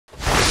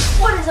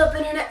up,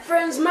 internet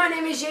friends? My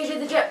name is JJ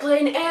the Jet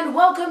Plane, and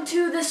welcome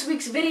to this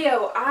week's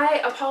video.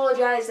 I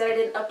apologize that I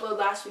didn't upload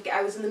last week.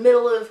 I was in the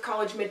middle of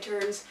college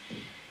midterms,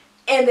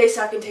 and they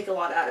suck and take a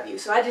lot out of you,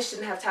 so I just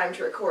didn't have time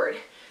to record.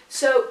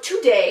 So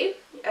today,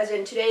 as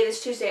in today,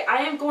 this Tuesday, I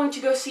am going to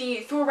go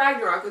see Thor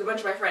Ragnarok with a bunch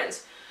of my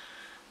friends.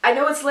 I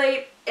know it's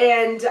late,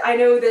 and I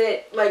know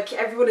that, like,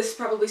 everyone has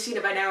probably seen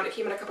it by now, and it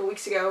came out a couple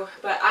weeks ago,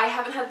 but I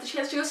haven't had the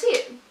chance to go see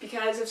it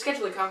because of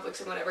scheduling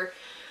conflicts and whatever.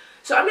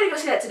 So I'm going to go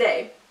see that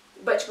today.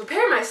 But to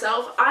prepare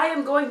myself, I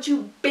am going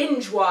to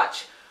binge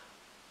watch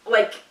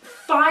like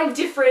 5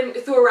 different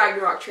Thor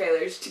Ragnarok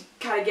trailers to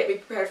kind of get me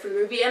prepared for the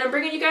movie, and I'm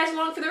bringing you guys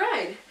along for the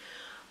ride.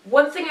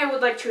 One thing I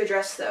would like to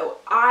address though,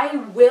 I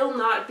will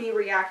not be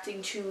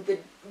reacting to the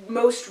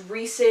most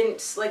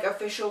recent like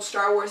official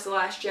Star Wars The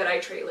Last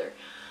Jedi trailer.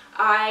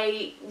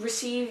 I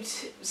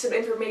received some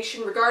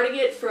information regarding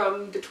it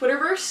from the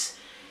Twitterverse,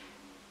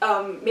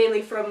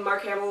 mainly from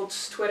Mark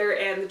Hamill's Twitter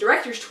and the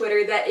director's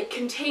Twitter, that it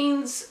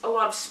contains a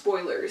lot of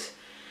spoilers.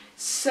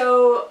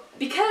 So,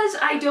 because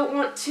I don't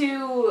want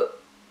to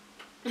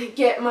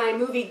get my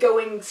movie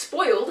going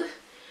spoiled,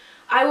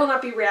 I will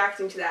not be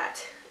reacting to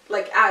that,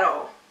 like, at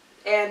all.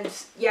 And,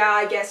 yeah,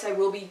 I guess I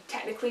will be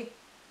technically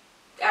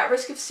at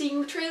risk of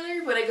seeing the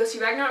trailer when I go see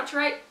Ragnarok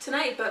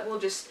tonight, but we'll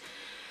just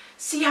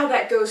see how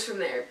that goes from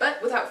there.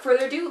 But without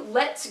further ado,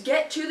 let's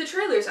get to the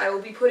trailers. I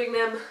will be putting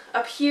them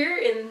up here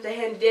in the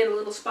handy-dandy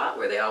little spot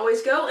where they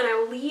always go, and I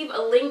will leave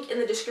a link in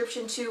the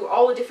description to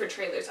all the different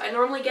trailers. I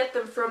normally get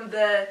them from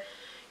the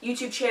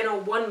YouTube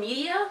channel One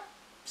Media,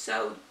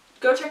 so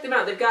go check them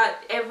out. They've got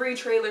every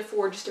trailer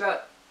for just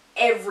about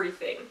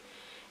everything,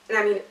 and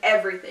I mean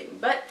everything.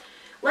 But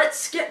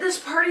let's get this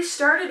party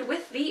started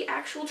with the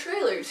actual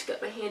trailers. Got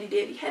my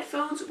handy-dandy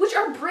headphones, which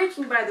are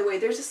breaking, by the way.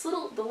 There's this the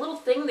little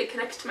thing that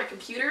connects to my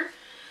computer,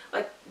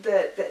 like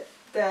the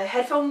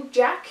headphone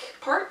jack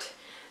part,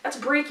 that's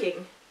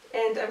breaking,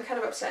 and I'm kind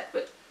of upset,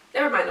 but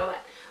never mind all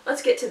that.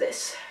 Let's get to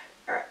this.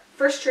 Alright,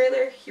 first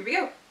trailer, here we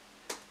go.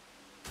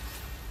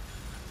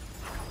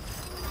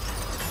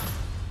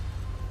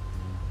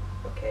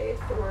 Okay,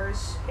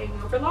 Thor's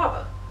hanging over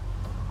lava.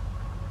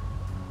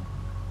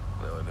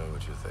 Now I know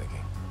what you're thinking.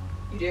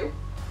 You do?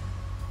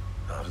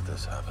 How did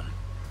this happen?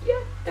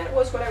 Yeah, that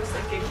was what I was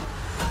thinking.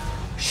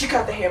 She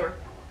got the hammer.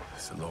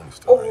 It's a long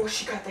story. Oh,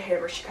 she got the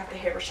hammer, she got the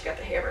hammer, she got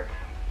the hammer.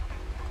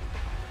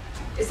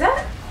 Is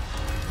that?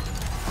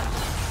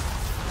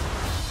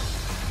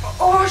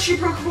 Oh, she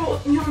broke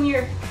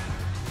Mjolnir.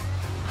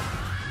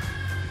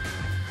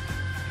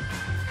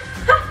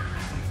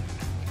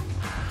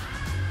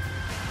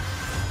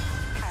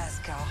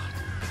 Asgard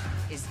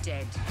is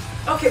dead.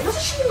 Okay,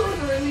 wasn't she in Lord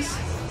of the Rings?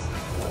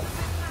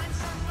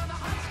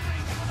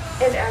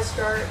 And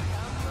Asgard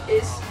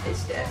is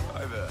dead.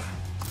 Hi there.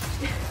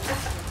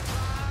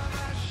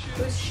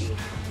 Who's she?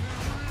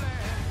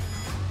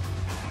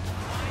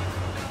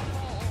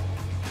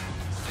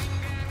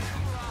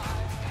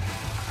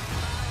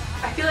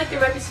 I feel like there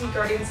might be some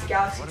Guardians of the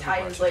Galaxy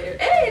tie-ins later.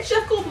 Hey, it's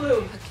Jeff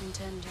Goldblum! A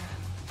contender.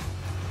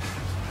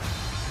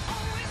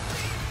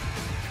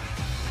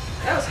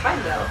 That was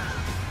Heimdall.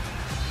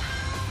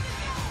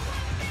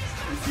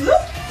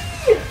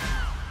 Loki!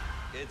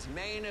 It's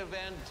main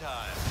event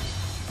time.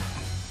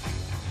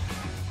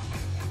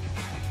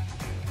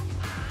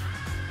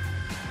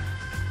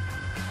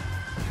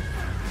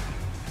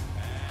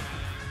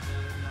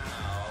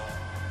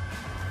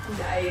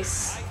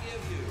 Nice. I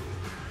give you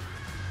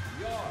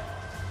your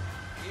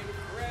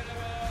incredible.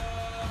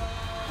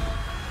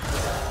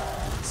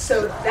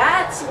 So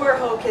that's where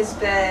Hulk has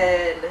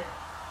been.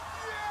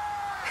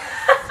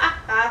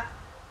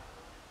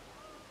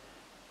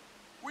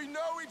 We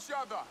know each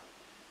other.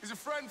 He's a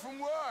friend from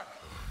work.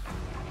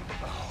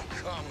 Oh,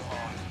 come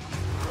on.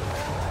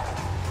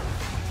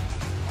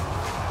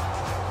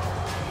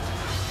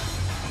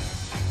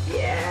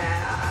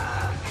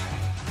 Yeah.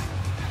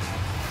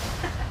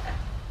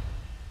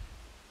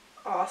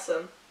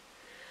 Awesome.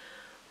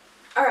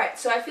 Alright,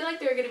 so I feel like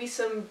there are going to be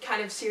some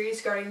kind of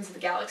serious Guardians of the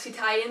Galaxy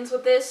tie-ins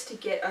with this to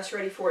get us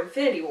ready for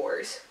Infinity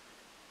Wars.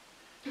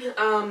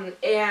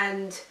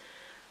 And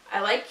I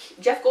like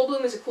Jeff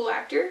Goldblum is a cool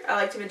actor. I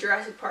liked him in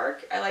Jurassic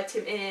Park. I liked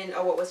him in,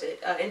 what was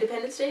it,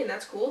 Independence Day, and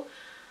that's cool.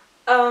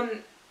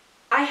 I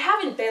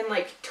haven't been,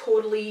 like,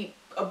 totally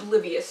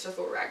oblivious to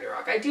Thor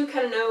Ragnarok. I do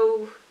kind of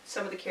know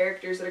some of the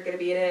characters that are going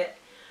to be in it.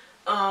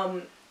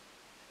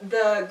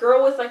 The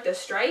girl with, like, the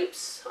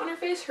stripes on her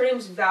face, her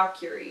name's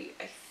Valkyrie,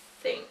 I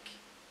think.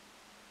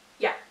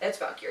 Yeah, that's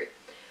Valkyrie.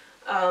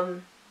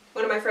 One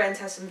of my friends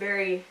has some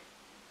very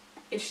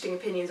interesting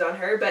opinions on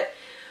her, but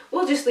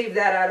we'll just leave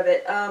that out of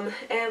it.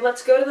 And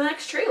let's go to the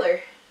next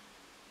trailer.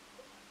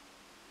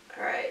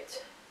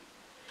 Alright.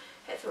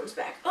 Headphones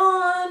back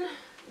on.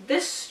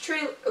 This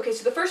trailer... Okay,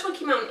 so the first one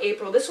came out in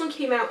April. This one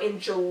came out in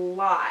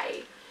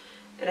July.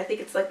 And I think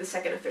it's like the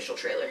second official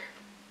trailer.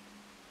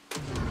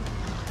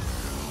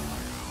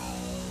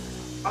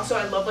 Also,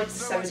 I love like the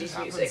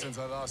 70s music. Since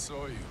I last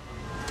saw you.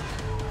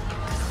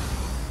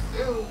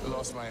 Ooh. I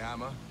lost my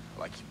hammer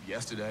like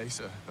yesterday,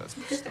 so that's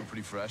still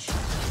pretty fresh.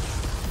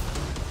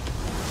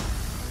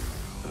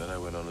 And then I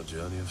went on a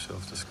journey of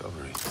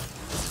self-discovery.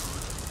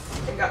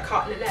 And got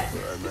caught in a net.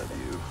 Where I met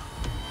you.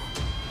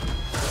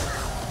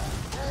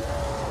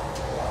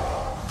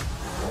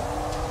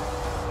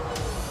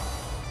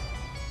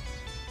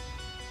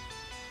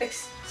 Like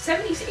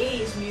 70s,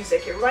 80s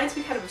music. It reminds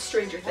me kind of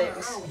Stranger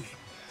Things.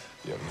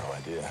 You have no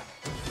idea.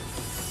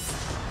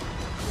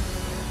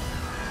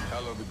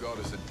 Hela, the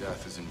goddess of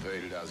death, has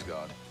invaded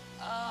Asgard.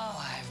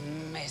 Oh, I've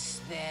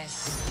missed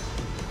this.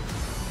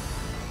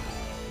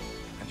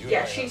 And you Yeah,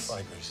 and I had a she's-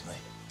 fight recently.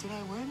 Did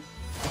I win?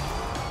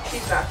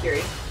 She's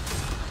Valkyrie.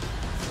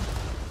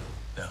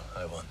 No,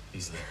 I won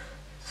easily.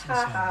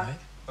 Haha. Right?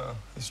 Well,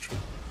 it's true.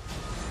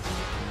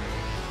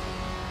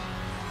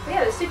 But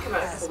yeah, this did come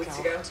out a couple weeks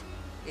ago. Asgard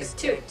is Like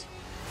 2. dead.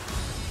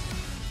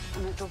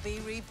 And it'll be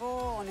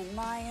reborn in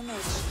my image.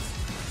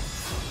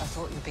 I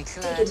thought you'd be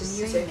glad Digging to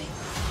see music. me.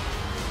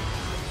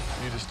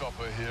 I need to stop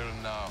her here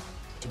and now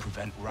to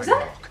prevent Was that-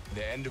 Ragnarok,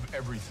 the end of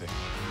everything.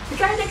 The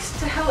guy next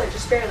to Hela,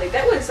 just barely.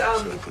 That was,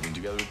 So we're putting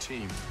together a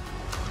team,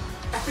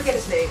 I forget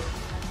his name.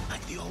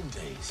 like the old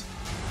days.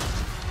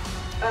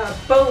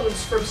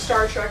 Bones from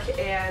Star Trek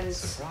and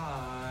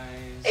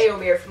Surprise!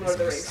 Éomer from Lord of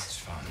the Isn't Rings. this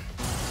fun?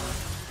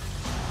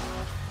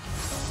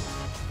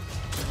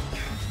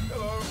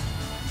 Hello.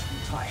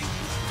 Hi.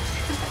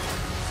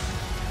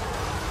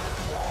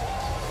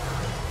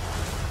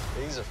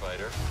 He's a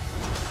fighter.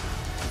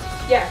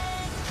 Yeah,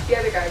 the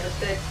other guy with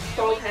the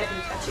bald head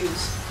and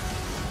tattoos.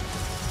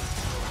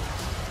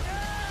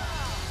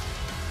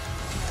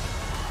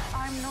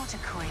 I'm not a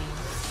queen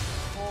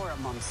or a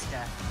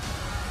monster.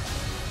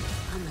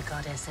 I'm the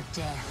goddess of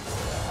death.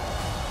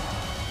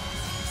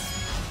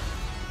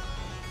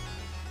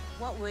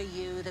 What were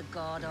you the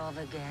god of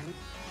again?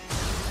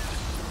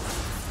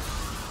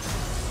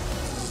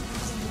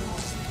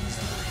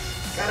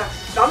 Got a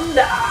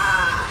thunder!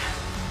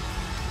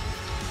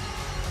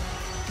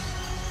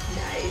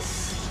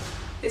 Nice.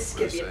 This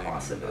could be an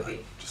awesome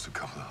movie. Just a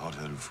couple of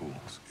hot-headed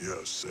fools. Yeah,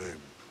 same.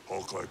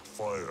 Hulk like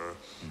fire,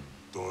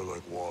 Thor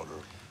like water,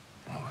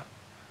 Oh,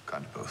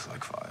 kind of both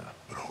like fire.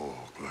 but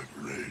Hulk like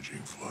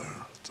raging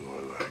fire,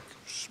 Thor like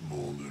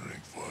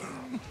smoldering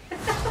fire.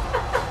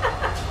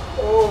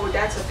 Oh,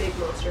 that's a big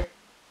monster.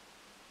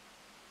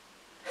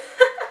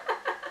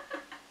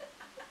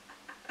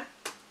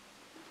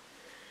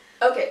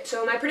 Okay,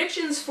 so my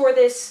predictions for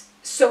this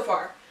so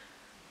far.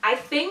 I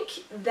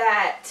think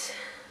that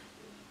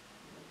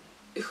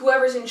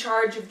whoever's in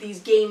charge of these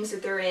games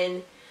that they're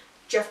in,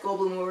 Jeff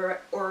Goldblum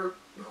or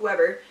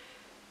whoever,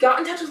 got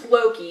in touch with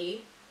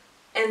Loki,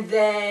 and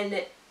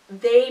then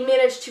they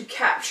managed to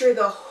capture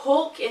the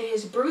Hulk in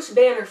his Bruce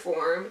Banner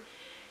form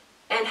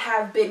and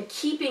have been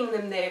keeping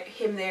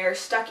him there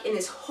stuck in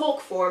his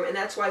Hulk form, and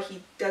that's why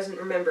he doesn't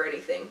remember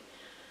anything.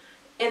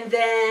 And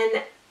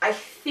then I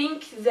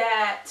think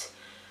that's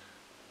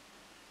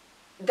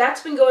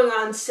been going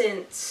on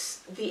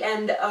since the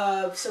end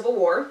of Civil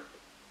War,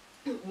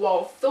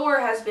 while Thor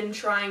has been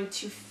trying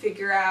to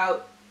figure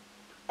out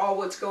all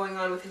what's going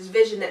on with his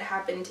vision that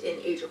happened in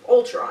Age of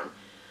Ultron.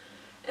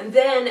 And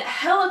then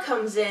Hela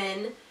comes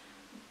in,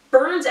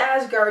 burns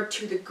Asgard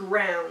to the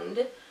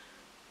ground.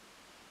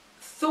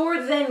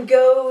 Thor then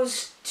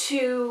goes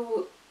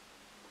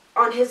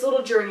on his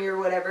little journey or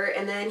whatever,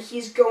 and then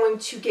he's going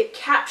to get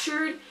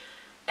captured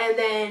and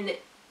then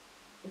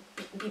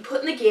be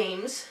put in the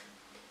games.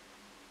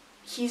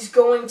 He's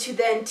going to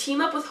then team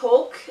up with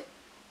Hulk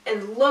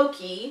and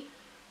Loki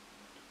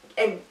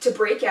and to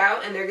break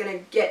out, and they're going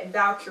to get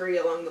Valkyrie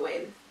along the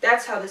way.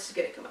 That's how this is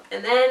going to come up.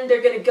 And then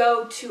they're going to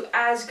go to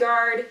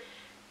Asgard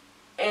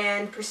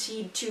and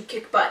proceed to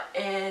kick butt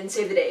and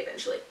save the day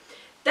eventually.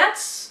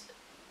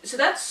 So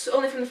that's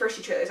only from the first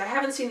 2 trailers. I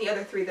haven't seen the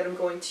other 3 that I'm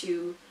going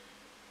to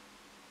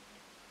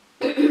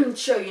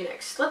show you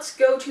next. Let's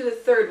go to the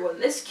third one.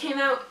 This came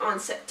out on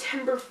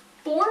September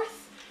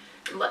 4th.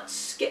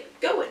 Let's get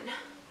going.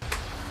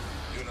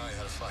 You and I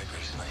had a fight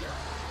recently.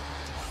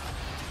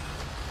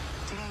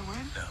 Did I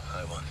win? No,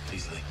 I won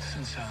easily.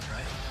 Doesn't sound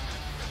right.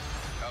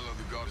 Hela,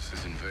 the goddess,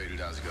 has invaded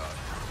Asgard.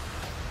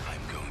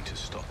 I'm going to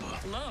stop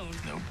her. Alone?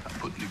 No, I'm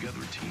putting together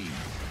a team.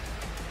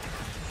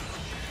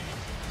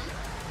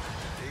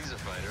 He's a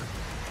fighter.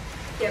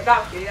 Yeah,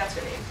 Valkyrie, that's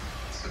her name.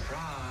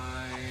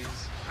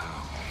 Surprise!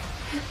 Ow.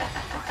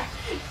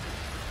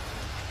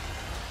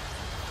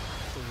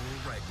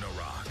 Thor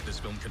Ragnarok. This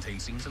film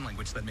contains scenes and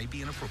language that may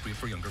be inappropriate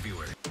for younger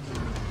viewers.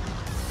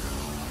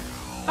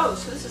 Oh,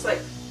 so this is like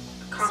a So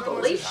much has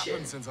compilation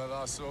happened since I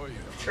last saw you.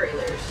 of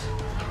trailers.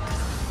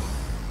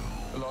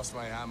 I lost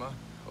my hammer,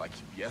 like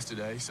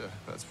yesterday, so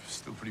that's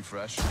still pretty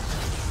fresh.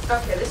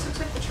 Okay, this looks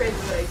like the trailer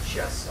that I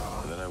just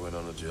saw. And then I went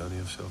on a journey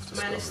of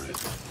Minus self-discovery.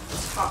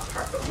 the top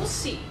part, but we'll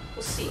see.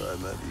 We'll see. I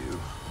met you.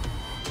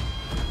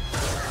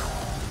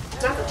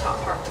 Not the top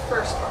part, the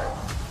first part.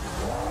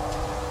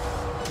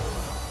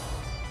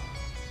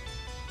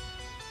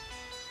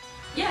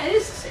 Yeah, it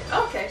is the same.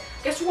 Okay,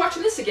 guess we're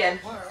watching this again.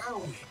 Where are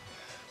we?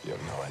 You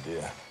have no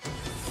idea.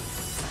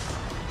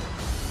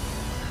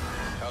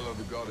 Hela,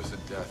 the goddess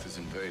of death, has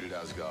invaded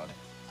Asgard.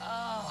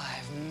 Oh,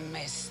 I've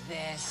missed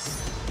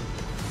this.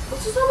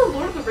 What's with all the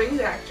Lord of the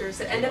Rings actors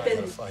that end up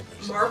in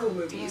Marvel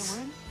movies?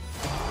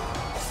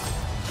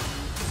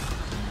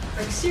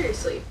 Like,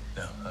 seriously.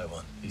 No, I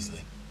won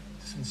easily.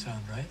 Doesn't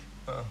sound right.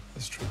 Oh,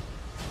 that's true.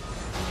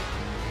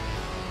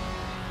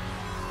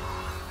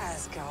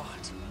 Asgard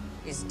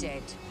is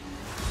dead.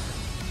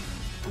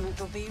 And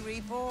it'll be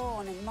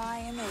reborn in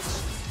my image.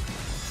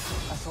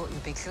 I thought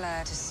you'd be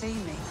glad to see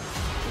me.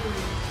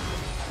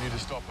 I need to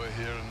stop her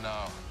here and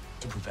now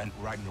to prevent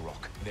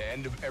Ragnarok, the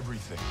end of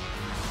everything.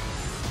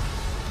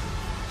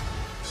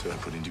 So I'm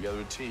putting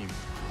together a team.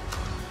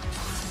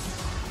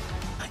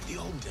 Like the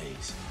old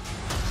days.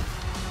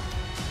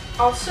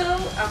 Also,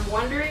 I'm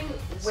wondering,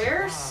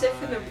 where's Sif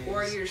and the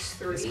Warriors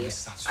 3?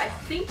 I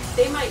think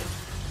they might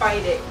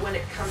fight it when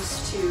it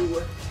comes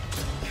to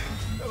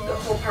the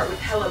whole part with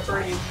Hela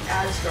burning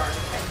Asgard.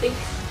 I think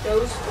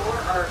those 4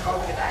 are all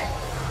gonna die.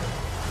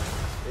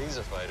 He's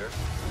a fighter.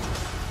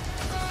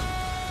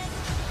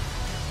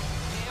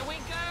 Here we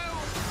go!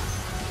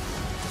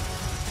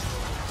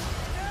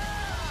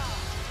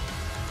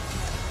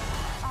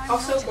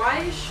 Also, why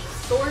is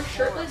Thor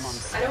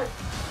shirtless? I don't...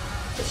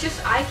 It's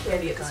just eye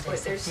candy at this point.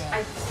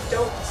 I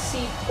don't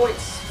see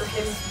points for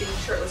him being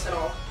shirtless at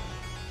all.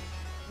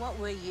 What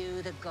were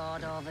you the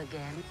god of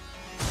again?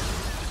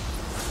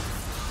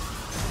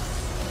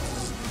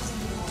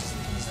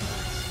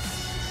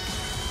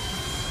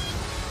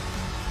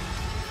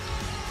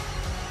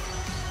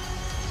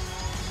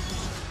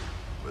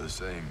 We're the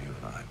same, you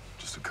and I.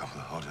 Just a couple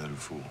of hot-headed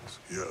fools.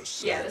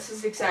 Yes. Yeah, this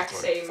is the exact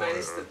same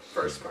minus the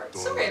first part.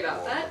 Sorry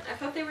about that. I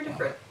thought they were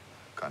different.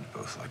 Kind of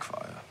both like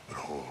fire. But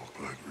Hulk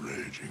like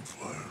raging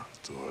fire.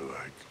 Thor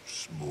like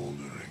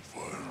smoldering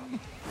fire.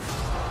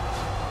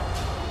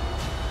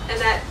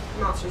 And that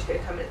monster's gonna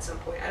come in at some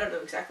point. I don't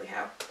know exactly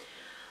how.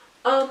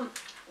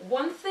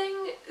 One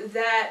thing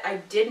that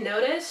I did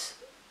notice,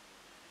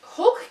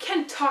 Hulk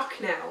can talk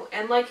now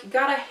and like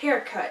got a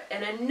haircut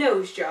and a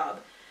nose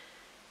job.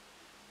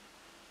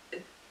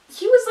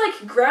 He was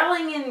like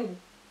growling and,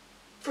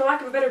 for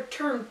lack of a better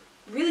term,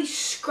 really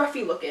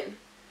scruffy looking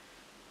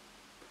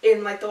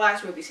in like the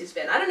last movies he's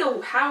been. I don't know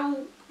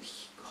how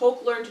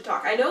Hulk learned to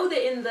talk. I know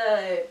that in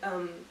the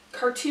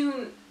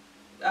cartoon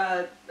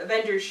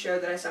Avengers show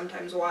that I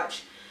sometimes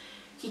watch,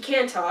 he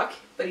can talk,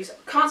 but he's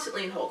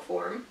constantly in Hulk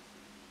form.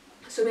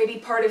 So maybe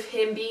part of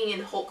him being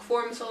in Hulk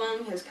form so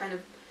long has kind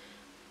of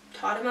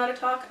taught him how to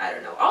talk. I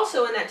don't know.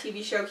 Also in that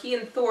TV show, he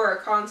and Thor are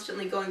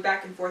constantly going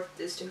back and forth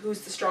as to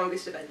who's the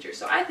strongest Avenger.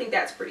 So I think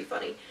that's pretty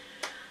funny.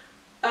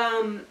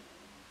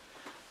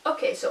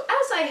 Okay, so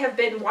as I have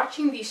been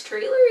watching these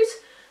trailers,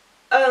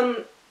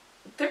 they're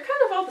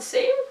kind of all the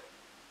same.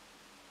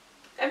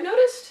 I've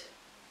noticed.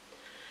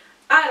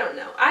 I don't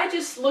know. I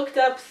just looked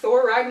up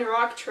Thor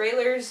Ragnarok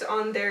trailers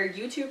on their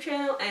YouTube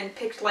channel and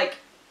picked like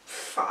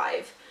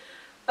 5.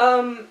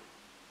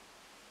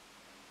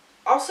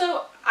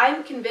 Also,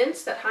 I'm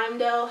convinced that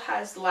Heimdall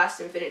has the last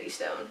Infinity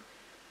Stone.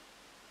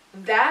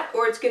 That,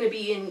 or it's going to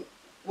be in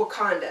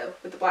Wakanda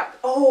with the Black...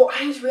 Oh,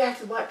 I need to react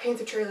to the Black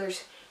Panther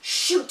trailers.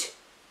 Shoot!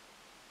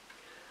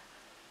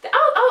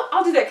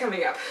 I'll do that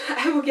coming up.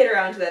 I will get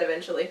around to that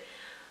eventually.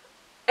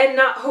 And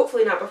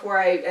hopefully not before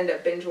I end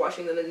up binge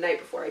watching them the night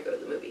before I go to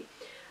the movie.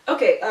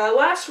 Okay,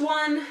 last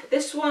one.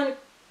 This one...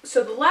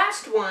 So the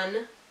last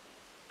one,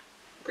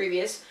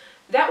 previous,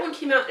 that one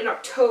came out in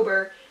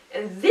October.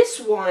 And this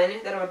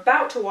one that I'm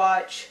about to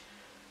watch,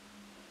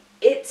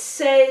 it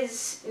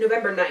says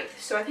November 9th.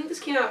 So I think this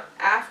came out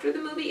after the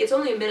movie. It's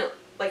only a minute,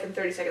 like, and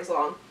 30 seconds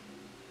long.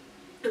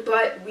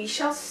 But we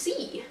shall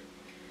see.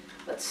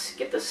 Let's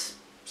get this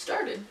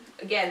started.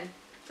 Again,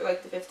 for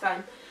like the 5th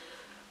time.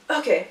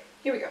 Okay,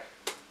 here we go.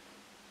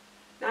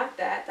 Not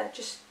that, that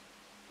just...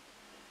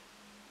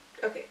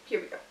 Okay, here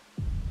we go.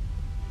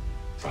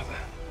 Brother.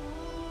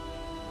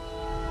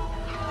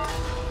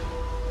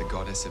 The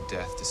goddess of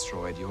death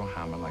destroyed your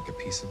hammer like a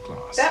piece of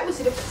glass. That was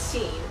a different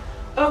scene.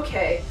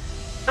 Okay,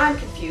 I'm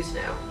confused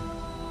now.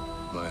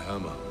 My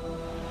hammer.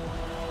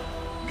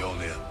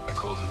 Mjolnir, I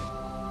called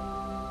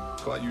it.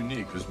 It's quite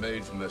unique. It was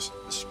made from this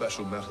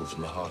special metal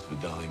from the heart of a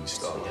dying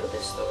star. So we know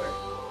this Thor.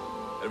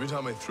 Every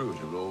time I threw it,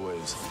 it would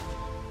always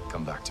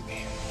come back to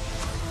me.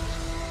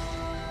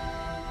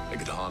 I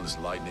could harness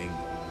lightning,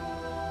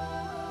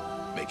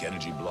 make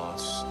energy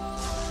blasts.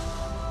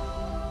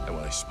 And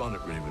when I spun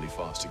it really, really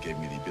fast, it gave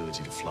me the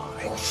ability to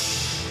fly.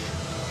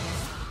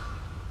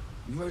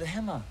 You rode a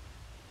hammer.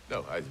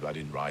 No, I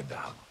didn't ride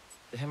that.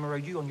 The hammer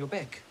rode you on your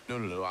back.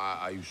 No.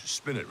 I used to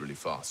spin it really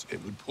fast.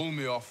 It would pull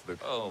me off the...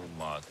 Oh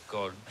my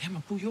god. The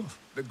hammer pulled you off.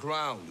 The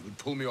ground. It would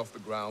pull me off the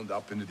ground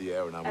up into the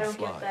air and I I would don't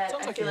fly. get that.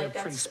 Sounds I like feel you like had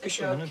a pretty that's a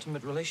special and joke.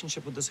 intimate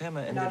relationship with this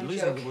hammer, and Not that a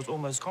losing joke. it was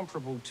almost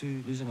comparable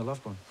to losing a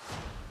loved one.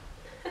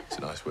 It's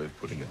a nice way of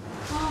putting it.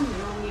 Oh,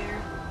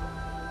 Mjolnir.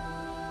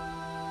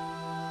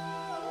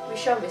 We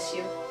shall miss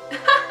you.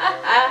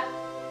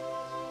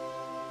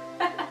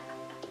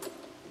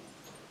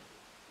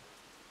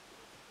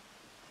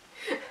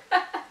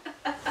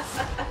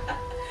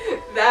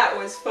 That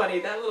was funny,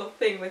 that little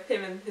thing with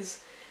him and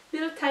his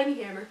little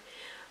tiny hammer.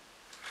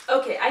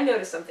 Okay, I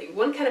noticed something.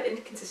 One kind of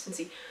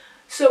inconsistency.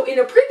 So in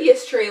a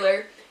previous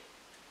trailer,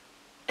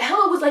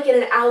 Hela was like in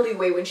an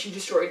alleyway when she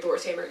destroyed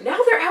Thor's hammer. Now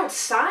they're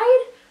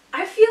outside?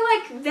 I feel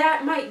like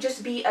that might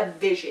just be a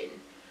vision.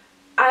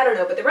 I don't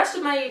know, but the rest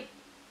of my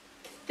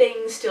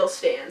thing still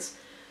stands.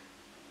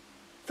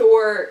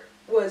 Thor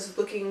was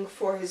looking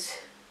for his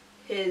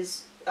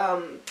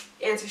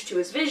answers to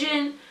his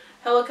vision.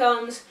 Hela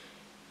comes,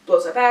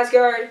 blows up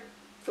Asgard.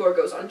 Thor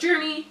goes on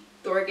journey.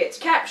 Thor gets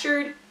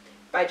captured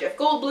by Jeff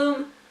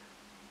Goldblum.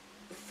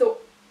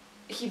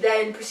 He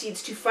then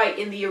proceeds to fight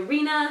in the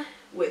arena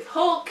with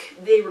Hulk.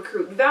 They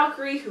recruit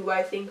Valkyrie, who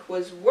I think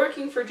was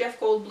working for Jeff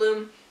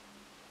Goldblum.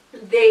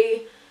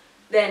 They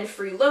then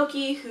free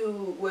Loki,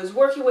 who was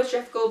working with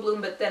Jeff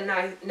Goldblum, but then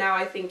now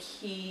I think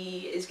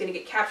he is going to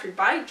get captured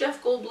by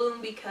Jeff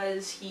Goldblum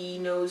because he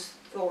knows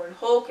Thor and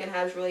Hulk and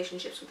has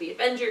relationships with the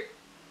Avengers.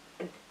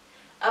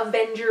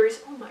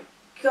 Oh my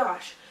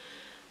gosh.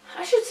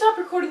 I should stop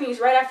recording these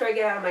right after I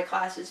get out of my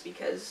classes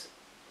because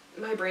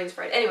my brain's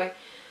fried. Anyway,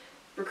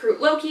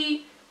 recruit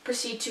Loki,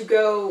 proceed to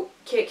go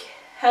kick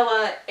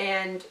Hela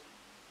and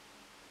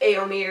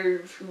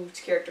Aomir, whose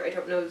character I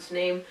don't know his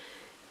name,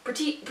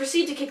 proceed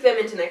to kick them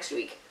into next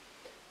week.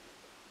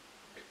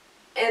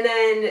 And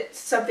then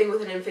something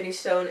with an Infinity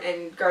Stone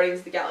and Guardians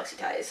of the Galaxy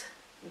ties.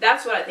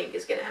 That's what I think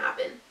is going to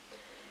happen.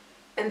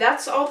 And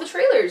that's all the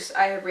trailers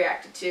I have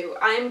reacted to.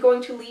 I am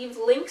going to leave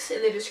links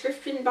in the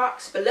description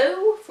box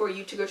below for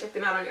you to go check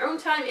them out on your own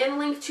time, and a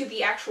link to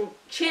the actual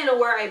channel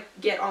where I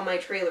get all my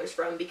trailers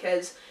from,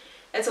 because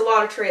that's a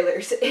lot of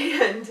trailers,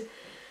 and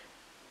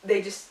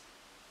they just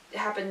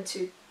happen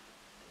to...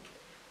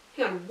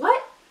 Hang on,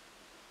 what?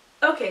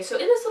 Okay, so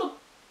in this little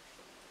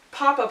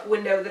pop-up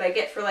window that I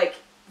get for, like,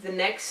 the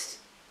next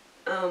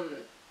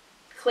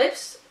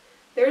clips,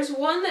 there's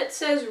one that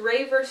says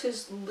Rey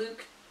versus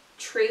Luke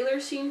trailer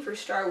scene for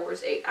Star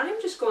Wars 8.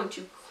 I'm just going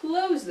to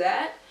close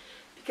that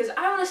because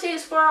I want to stay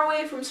as far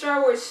away from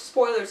Star Wars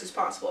spoilers as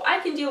possible. I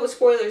can deal with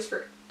spoilers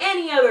for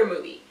any other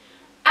movie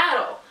at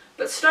all,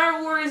 but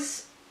Star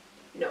Wars,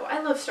 no, I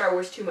love Star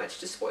Wars too much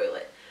to spoil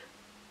it.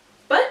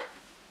 But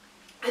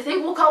I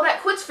think we'll call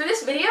that quits for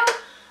this video.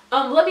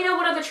 Let me know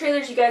what other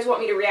trailers you guys want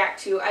me to react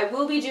to. I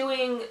will be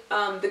doing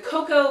the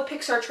Coco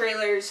Pixar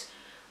trailers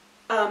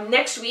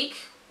next week,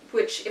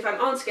 which, if I'm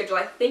on schedule,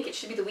 I think it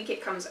should be the week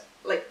it comes out.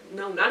 Like,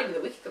 no, not even the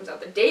week it comes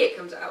out, the day it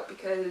comes out,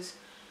 because,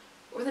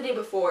 or the day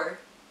before.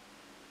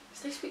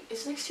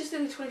 Is next Tuesday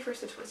the 21st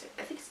or 22nd?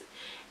 I think it's,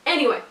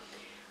 anyway,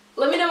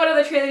 let me know what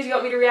other trailers you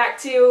want me to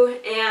react to,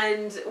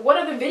 and what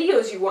other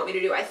videos you want me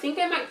to do. I think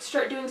I might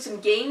start doing some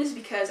games,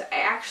 because I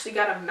actually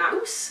got a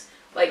mouse,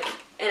 like,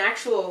 an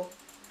actual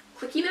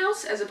clicky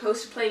mouse, as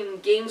opposed to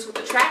playing games with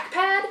a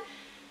trackpad,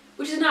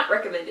 which is not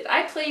recommended.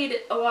 I played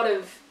a lot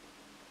of,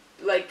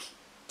 like,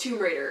 Tomb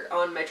Raider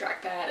on my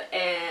trackpad,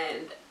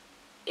 and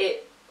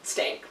it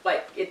stank.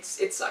 Like, it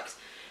sucked.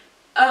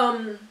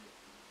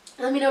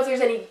 Let me know if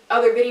there's any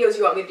other videos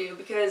you want me to do,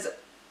 because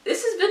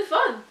this has been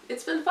fun.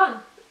 It's been fun.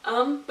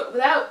 But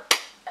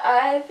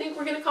I think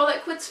we're gonna call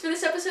that quits for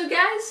this episode,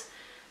 guys.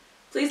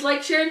 Please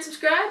like, share, and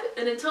subscribe,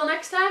 and until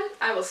next time,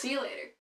 I will see you later.